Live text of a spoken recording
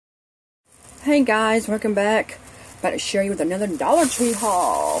Hey guys, welcome back. About to share you with another Dollar Tree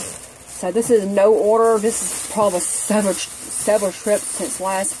haul. So this is no order. This is probably several trips since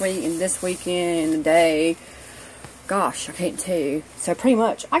last week and this weekend and today. Gosh, I can't tell you. So pretty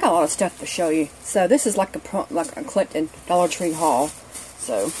much, I got a lot of stuff to show you. So this is like a collected Dollar Tree haul.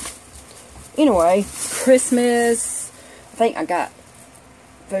 So anyway, Christmas. I think I got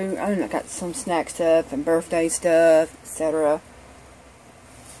food. I don't know, I got some snack stuff and birthday stuff, etc.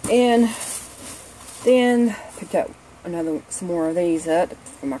 And then picked up some more of these up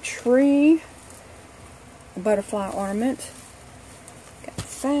for my tree. A butterfly ornament. Got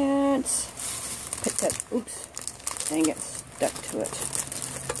that. Picked up, oops, dang it, stuck to it.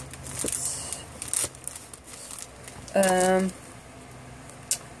 Oops.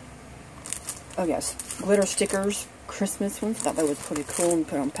 Oh yes, glitter stickers, Christmas ones. Thought that was pretty cool and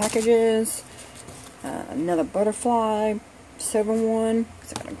put on packages. Another butterfly, silver one,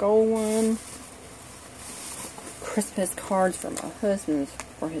 because I got a gold one. Christmas cards for my husband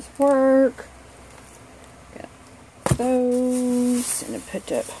for his work. Got those, and I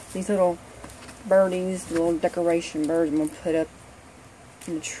picked up these little birdies, the little decoration birds I'm going to put up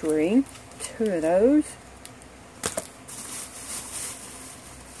in the tree. 2 of those.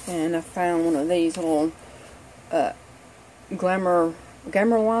 And I found one of these little glamour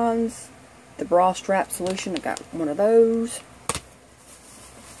lines, the bra strap solution. I got one of those.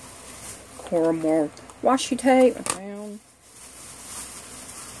 More washi tape I found.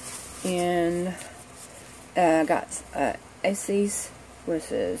 And I got Essie, what is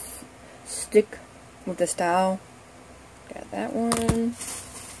this? Stick with the style. Got that one.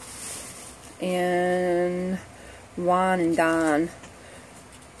 And Wine and Dine.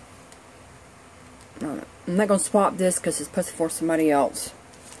 I'm not going to swap this because it's supposed to for somebody else.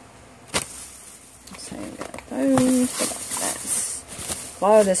 So I got those. A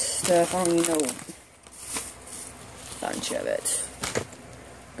lot of this stuff, I don't even know a bunch of it.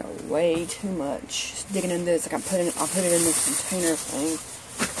 Got way too much. Just digging in this, I'll put it in this container thing.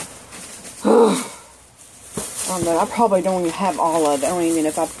 I don't know, I probably don't even have all of it. I don't even know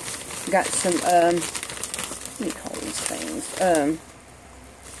if I've got some, what do you call these things?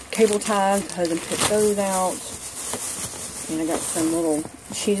 Cable ties, the husband put those out. And I got some little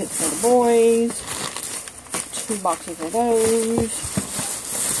Cheez-Its for the boys. 2 boxes of those.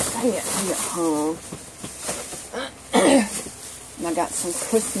 Home. And I got some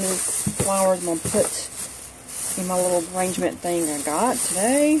Christmas flowers I'm going to put in my little arrangement thing I got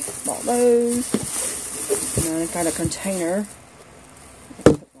today. Bought those. And then I got a container to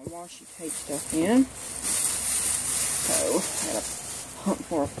put my washi tape stuff in. So, I got a hunt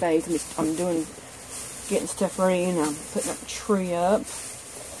for a face. I'm getting stuff ready and I'm putting up a tree up.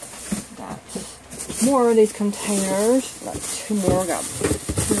 Got more of these containers. Got 2 more. Got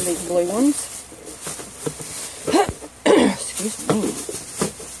 2 of these blue ones. Excuse me.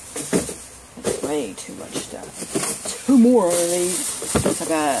 That's way too much stuff. 2 more of these. I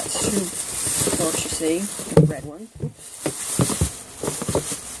got 2, of course, you see, the red one.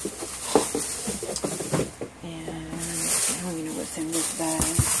 And I don't even know what's in this bag.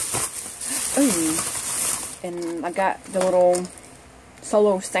 Oh, and I got the little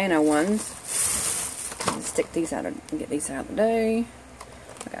Solo Santa ones. Stick these out and get these out of the day.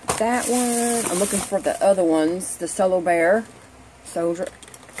 I got that one. I'm looking for the other ones, the Solo Bear Soldier,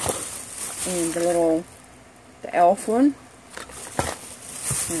 and the elf one.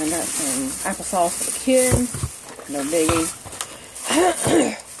 And I got some applesauce for the kids. No biggie.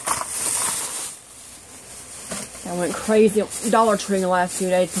 I went crazy at Dollar Tree in the last few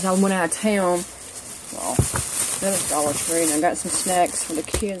days because I went out of town. Well, another Dollar Tree, and I got some snacks for the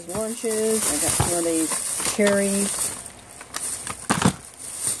kids' lunches. I got some of these cherries,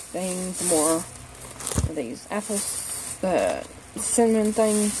 things, more of these apples, cinnamon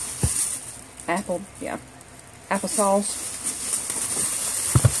things, applesauce.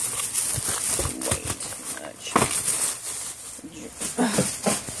 Way too much.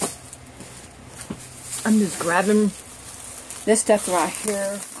 I'm just grabbing this stuff right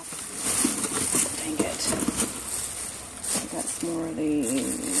here. Dang it. I got some more of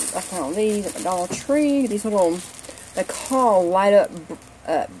these. I found these at the Dollar Tree. These little, they call light up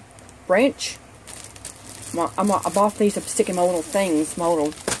branch. I bought these to stick in my little things, my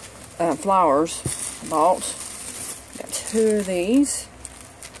little flowers. I bought. Got 2 of these.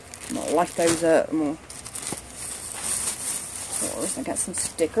 I'm gonna light those up. I got some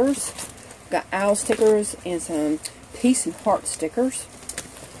stickers. Got owl stickers and some peace and heart stickers.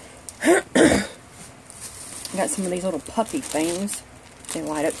 Got some of these little puppy things. They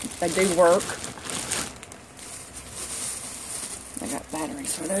light up. They do work. I got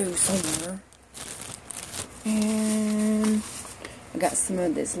batteries for those somewhere. And I got some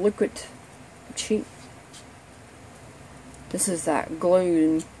of this liquid cheap. This is that glue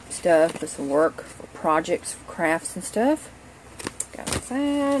and stuff. This will work for projects, for crafts and stuff. Got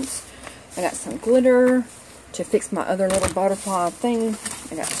that. I got some glitter to fix my other little butterfly thing.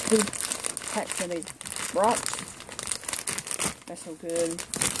 I got 2 packs of these rocks. That's so good.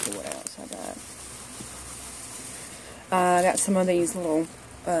 Let's see what else I got. I got some of these little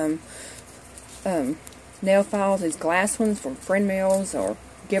nail files, these glass ones for friend mails or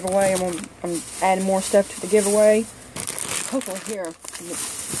giveaway. I'm adding more stuff to the giveaway. Hopefully here.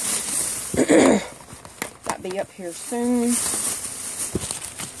 That'll be up here soon.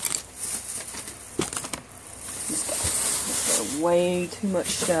 There's way too much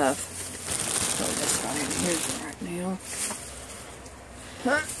stuff. So that's right here right now.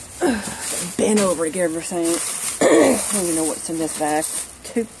 Bend over to get everything. I don't even know what's in this bag.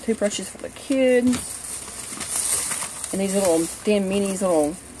 Toothbrushes for the kids. And these little thin minis,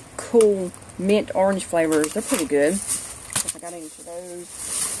 little cool mint orange flavors. They're pretty good. I got into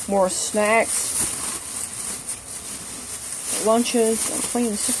those. More snacks. Lunches. And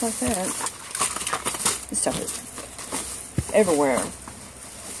clean stuff like that. This stuff is everywhere.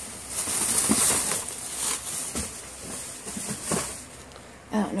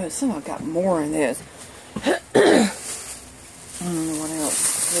 I don't know. Somehow I got more in this. I don't know what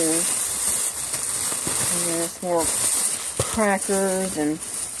else is. And there's more crackers and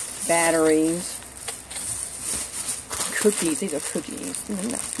batteries. Cookies. These are cookies.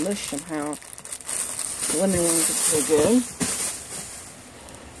 That's mush somehow. The lemon ones are pretty good.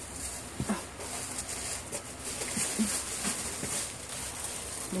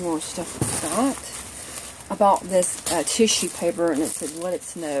 More stuff like that. I bought this tissue paper and it said let it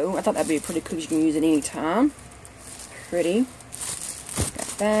snow. I thought that'd be pretty cool. You can use it any-time. Pretty.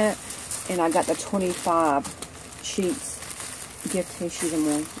 Got that. And I got the 25 sheets gift tissues. I'm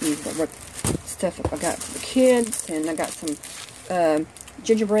going to use the stuff I got for the kids. And I got some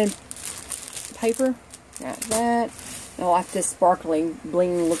gingerbread paper. Got that. And I like this sparkly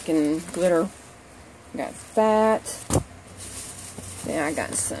bling looking glitter. Got that. Then I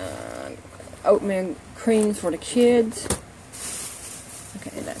got some oatmeal creams for the kids.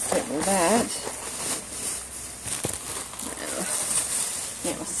 Okay, that's it for that.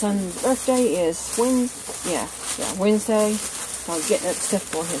 Now, my son's birthday is Wednesday. Yeah, Wednesday. So I'm getting up stuff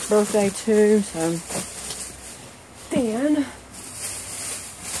for his birthday too. So then,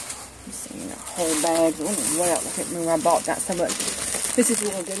 let's see, a whole bag. I wonder what else. I can't remember. I bought that so much. This is a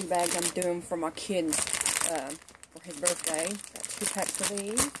little goodie bag I'm doing for my kid for his birthday. Got 2 packs of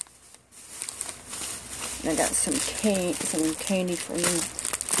these. And I got some candy for him.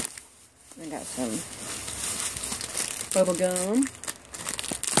 I got some bubble gum.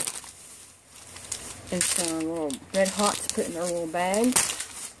 And some little Red Hots to put in their little bag.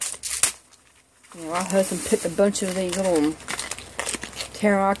 You know, my husband picked a bunch of these little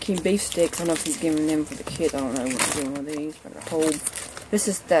teriyaki beef sticks. I don't know if he's giving them for the kids. I don't know what he's doing with these. But a whole. This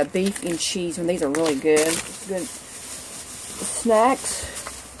is the beef and cheese one. These are really good. It's good snacks.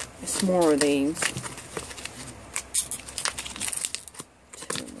 There's more of these.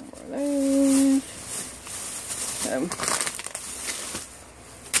 2 more of those. So.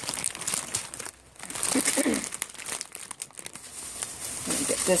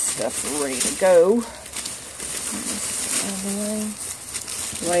 Get this stuff ready to go.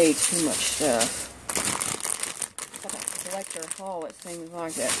 Way too much stuff. It's like a collector haul, it seems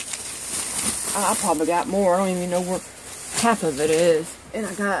like it. I probably got more. I don't even know where half of it is. And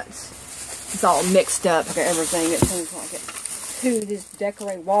I got, it's all mixed up. I got everything, it seems like it. 2 of these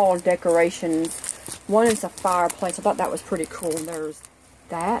wall decorations. One is a fireplace. I thought that was pretty cool. There's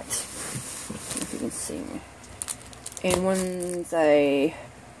that. If you can see me. And one's a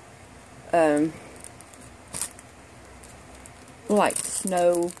like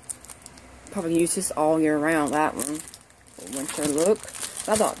snow. Probably use this all year round. That one, for winter look.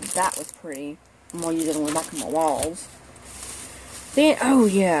 I thought that was pretty. I'm gonna use it on the back of my walls. Then, oh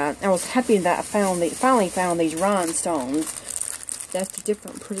yeah, I was happy that I finally found these rhinestones. That's the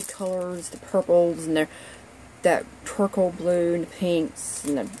different pretty colors, the purples and that turquoise blue and the pinks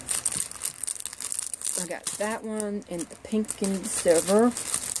and the. I got that one and the pink and silver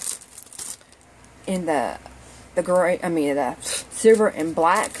and the gray. I mean the silver and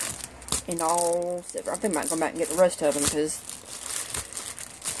black and all silver. I think I might go back and get the rest of them because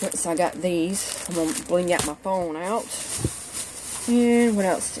once I got these, I'm gonna bling out my phone out. And what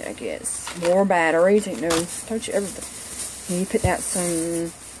else did I get? More batteries. You know, don't you ever? You picked out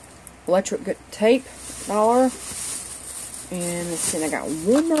some electric tape, $1. And let's see, I got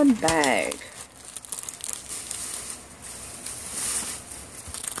one more bag.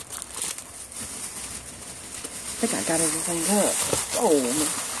 got everything up. Oh,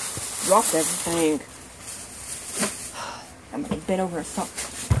 dropped everything. I'm gonna bend over and stop.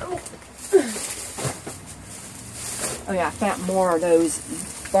 Oh yeah, I found more of those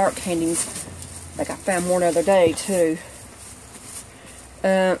bark candies. Like I found more the other day too.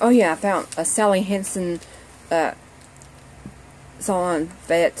 Oh yeah, I found a Sally Hansen Salon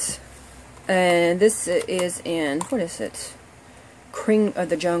Vet, and this is in, what is it? Cream of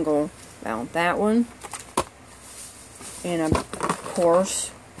the Jungle. Found that one, and of course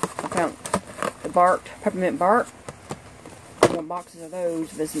I found the bark, peppermint bark. More boxes of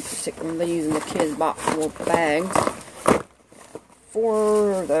those. There's one of these in the kids' box for bags.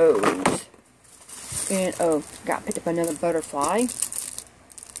 4 of those. And oh, picked up another butterfly.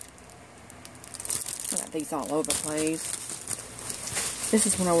 I got these all over the place. This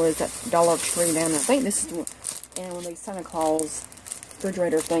is when I was at Dollar Tree down there. I think this is one, and one of these Santa Claus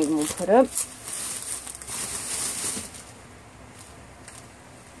refrigerator things I'm gonna put up.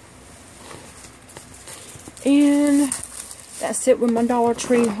 And that's it with my Dollar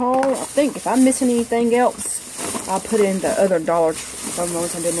Tree haul. I think if I'm missing anything else, I'll put in the other Dollar Tree. I don't know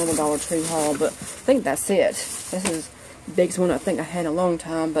if I did another Dollar Tree haul, but I think that's it. This is the biggest one I think I had in a long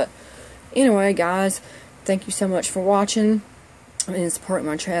time. But anyway, guys, thank you so much for watching and supporting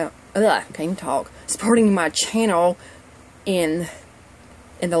my channel. I can't even talk. Supporting my channel in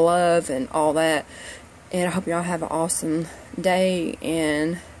the love and all that. And I hope y'all have an awesome day.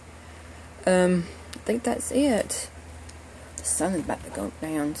 And I think that's it. The sun is about to go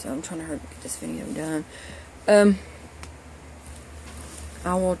down, so I'm trying to hurry to get this video done.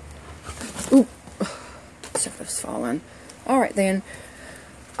 I will. Ooh, stuff is falling. Alright then.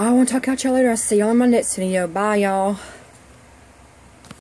 I will talk to y'all later. I'll see y'all in my next video. Bye, y'all.